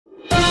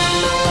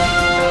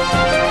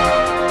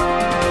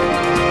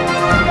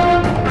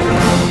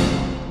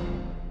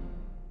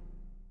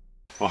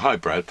hi,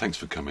 Brad. Thanks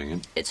for coming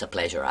in. It's a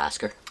pleasure,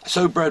 Oscar.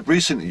 So, Brad,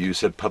 recently you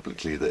said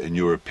publicly that, in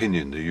your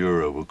opinion, the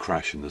euro will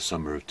crash in the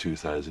summer of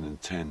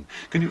 2010.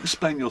 Can you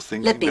explain your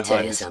thinking Let me behind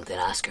tell you this? something,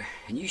 Oscar,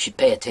 and you should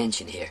pay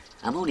attention here.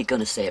 I'm only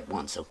going to say it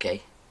once,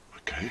 okay?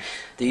 Okay.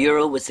 The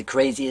euro was the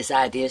craziest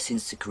idea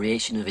since the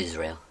creation of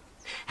Israel.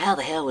 How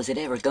the hell was it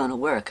ever going to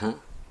work, huh?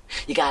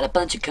 You got a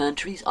bunch of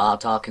countries all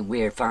talking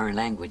weird foreign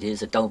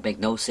languages that don't make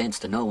no sense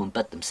to no one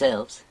but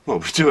themselves. Well,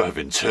 we do have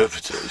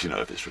interpreters,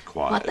 if it's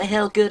required. What the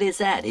hell good is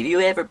that? Have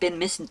you ever been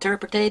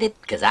misinterpreted?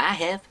 'Cause I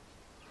have.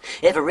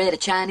 Ever read a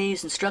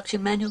Chinese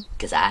instruction manual?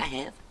 'Cause I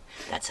have.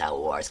 That's how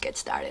wars get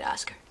started,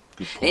 Oscar.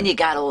 Good point. Then you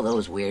got all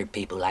those weird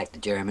people like the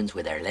Germans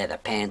with their leather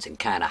pants and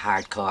kind of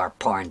hardcore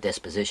porn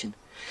disposition.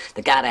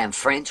 The goddamn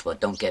French, well,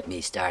 don't get me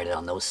started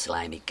on those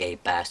slimy gay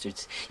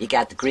bastards. You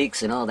got the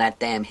Greeks and all that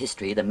damn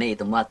history that made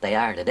them what they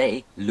are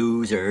today.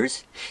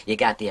 Losers. You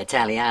got the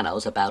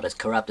Italianos, about as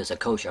corrupt as a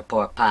kosher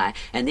pork pie.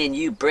 And then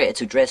you Brits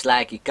who dress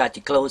like you got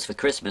your clothes for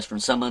Christmas from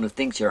someone who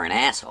thinks you're an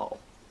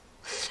asshole.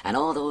 And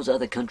all those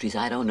other countries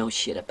I don't know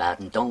shit about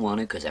and don't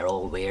want to 'cause they're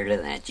all weirder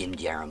than that Jim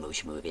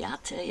Jarmusch movie. I'll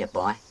tell you,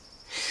 boy.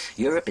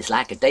 Europe is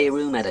like a day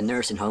room at a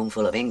nursing home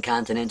full of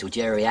incontinental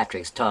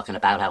geriatrics talking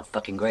about how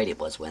fucking great it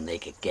was when they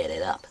could get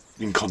it up.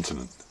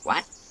 Incontinent.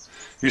 What?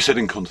 You said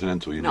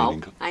incontinental, you mean No,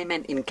 incontinent? I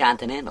meant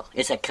incontinental.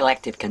 It's a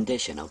collective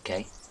condition,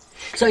 okay?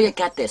 So you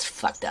got this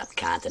fucked up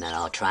continent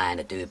all trying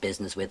to do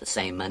business with the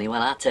same money.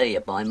 Well, I'll tell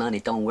you, boy, money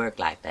don't work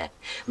like that.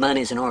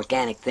 Money's an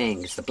organic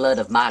thing. It's the blood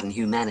of modern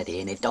humanity,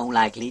 and it don't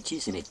like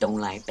leeches and it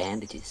don't like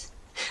bandages.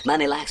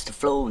 Money likes to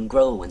flow and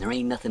grow, and there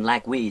ain't nothing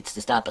like weeds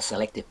to stop a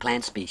selected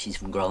plant species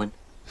from growing.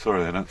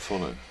 Sorry, I don't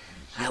follow.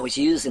 I was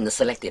using the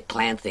selected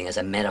plant thing as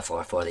a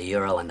metaphor for the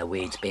euro and the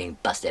weeds being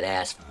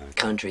busted-ass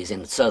countries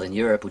in southern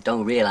Europe who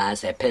don't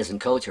realize their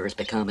peasant culture has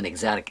become an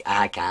exotic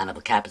icon of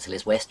the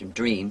capitalist Western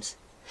dreams.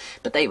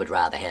 But they would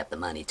rather have the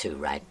money too,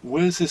 right?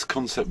 Where's this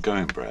concept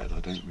going, Brad? I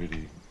don't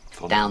really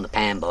follow. Down the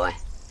pan, boy.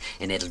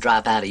 And it'll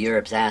drop out of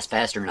Europe's ass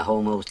faster than a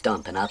homo's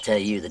dump. And I'll tell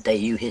you, the day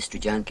you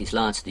history junkies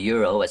launch the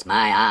euro, as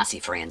my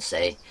Aussie friends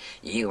say,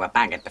 you were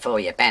banging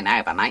before you bent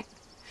over, mate.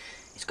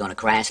 It's gonna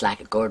crash like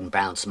a Gordon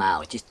Brown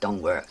smile. It just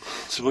don't work.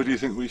 So what do you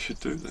think we should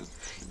do then?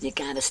 You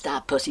gotta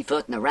stop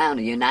pussyfooting around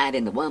and unite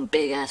into one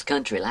big-ass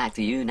country like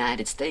the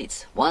United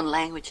States. One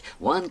language,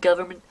 one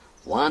government,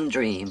 one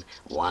dream,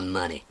 one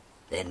money.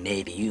 Then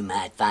maybe you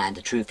might find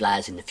the truth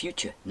lies in the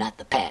future, not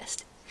the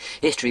past.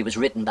 History was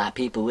written by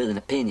people with an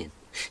opinion,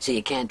 so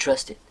you can't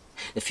trust it.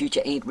 The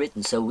future ain't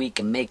written so we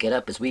can make it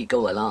up as we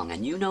go along.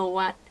 And you know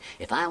what?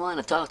 If I want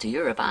to talk to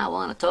Europe, I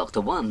want to talk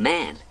to one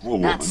man. Or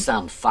not woman.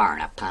 some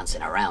foreigner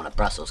pouncing around a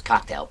Brussels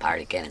cocktail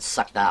party getting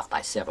sucked off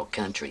by several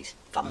countries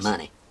for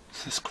money.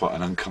 That's quite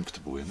an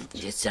uncomfortable image.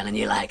 Just telling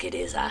you like it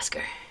is,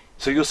 Oscar.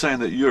 So you're saying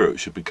that Europe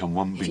should become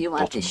one big If you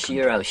want bottom this country?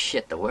 Euro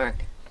shit to work,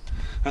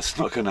 That's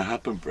not going to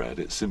happen, Brad.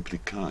 It simply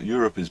can't.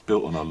 Europe is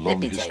built on a long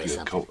me tell you history of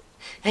something. cult.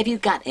 have you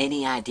got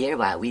any idea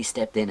why we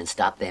stepped in and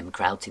stopped them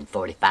krauts in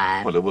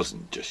 45? Well, it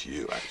wasn't just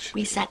you,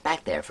 actually. We sat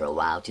back there for a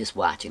while just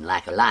watching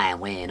like a lion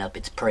weighing up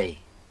its prey.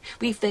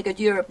 We figured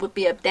Europe would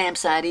be a damn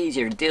sight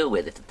easier to deal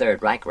with if the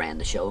Third Reich ran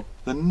the show.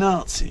 The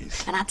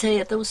Nazis? And I tell you,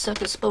 if those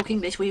suckers spoke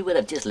English, we would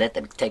have just let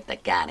them take the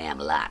goddamn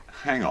lot.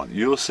 Hang on.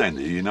 You're saying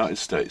that the United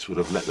States would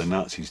have let the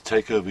Nazis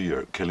take over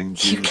Europe, killing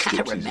Jews, You gotta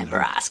gypsies, and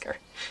remember, Oscar,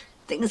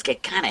 things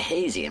get kinda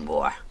hazy in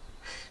war.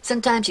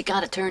 Sometimes you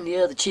gotta turn the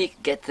other cheek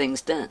and get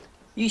things done.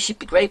 You should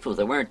be grateful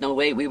there weren't no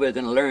way we were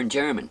gonna learn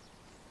German.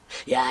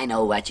 Yeah, I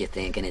know what you're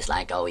thinking. It's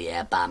like, oh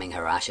yeah, bombing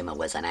Hiroshima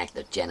was an act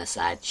of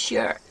genocide.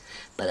 Sure.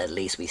 But at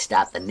least we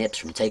stopped the nips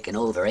from taking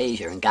over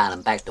Asia and got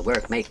them back to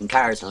work making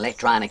cars and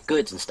electronic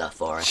goods and stuff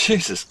for us.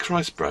 Jesus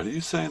Christ, Brad, are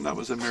you saying that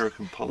was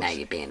American policy? Now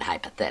you're being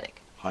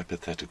hypothetic.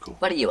 Hypothetical.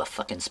 What are you, a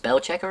fucking spell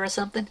checker or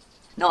something?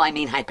 No, I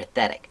mean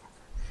hypothetic.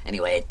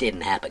 Anyway, it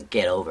didn't happen.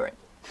 Get over it.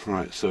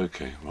 Right, so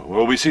okay.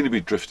 Well, we seem to be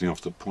drifting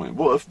off the point.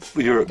 What if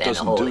Europe Then the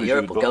doesn't whole do as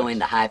Europe you will go advise?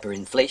 into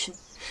hyperinflation.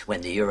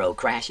 When the euro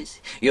crashes,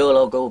 you'll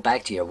all go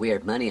back to your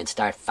weird money and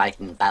start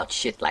fighting about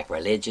shit like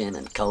religion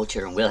and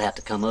culture, and we'll have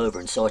to come over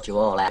and sort you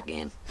all out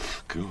again.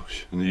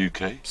 Gosh, in the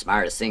UK?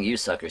 Smartest thing you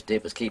suckers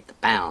did was keep the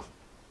pound.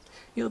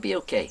 You'll be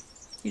okay.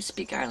 You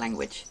speak our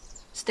language.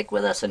 Stick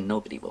with us and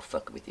nobody will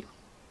fuck with you.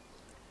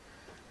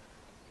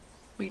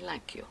 We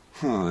like you.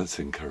 Oh, that's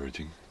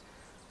encouraging.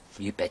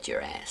 You bet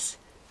your ass.